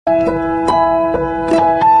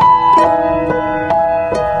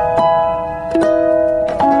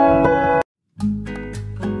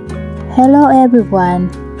Hello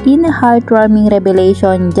everyone! In a heartwarming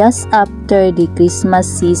revelation just after the Christmas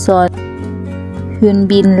season,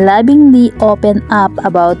 Hyunbin lovingly opened up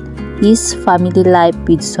about his family life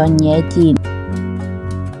with Son YeJin.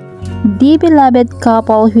 The beloved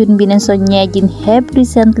couple Hyunbin and Son YeJin have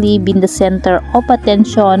recently been the center of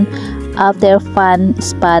attention after fans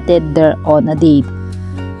spotted them on a date.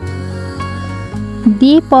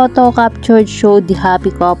 The photo captured showed the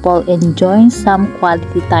happy couple enjoying some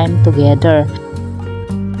quality time together.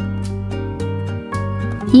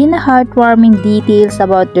 In heartwarming details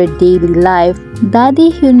about their daily life,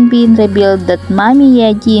 Daddy Hyunbin revealed that Mommy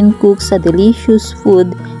YeJin cooks a delicious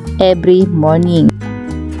food every morning.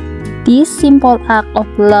 This simple act of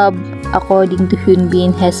love, according to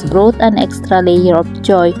Hyunbin, has brought an extra layer of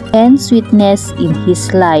joy and sweetness in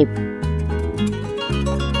his life.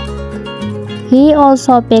 He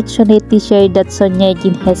also affectionately shared that Son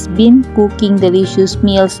YeJin has been cooking delicious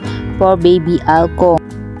meals for baby Alkong.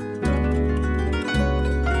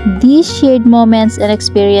 These shared moments and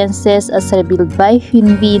experiences, as revealed by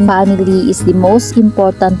Hyunbin, family is the most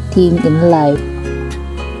important thing in life.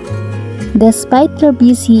 Despite their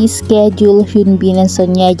busy schedule, Hyunbin and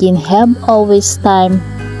Son YeJin have always time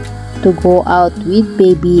to go out with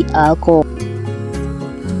baby Alkong.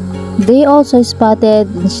 They also spotted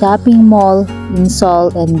in shopping mall in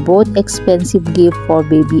Seoul and bought expensive gift for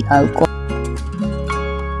baby Alkong.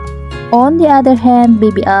 On the other hand,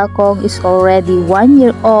 baby Alkong is already 1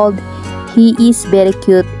 year old. He is very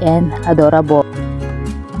cute and adorable.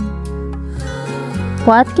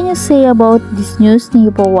 What can you say about this news? Thank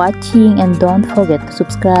you for watching and don't forget to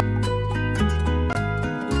subscribe.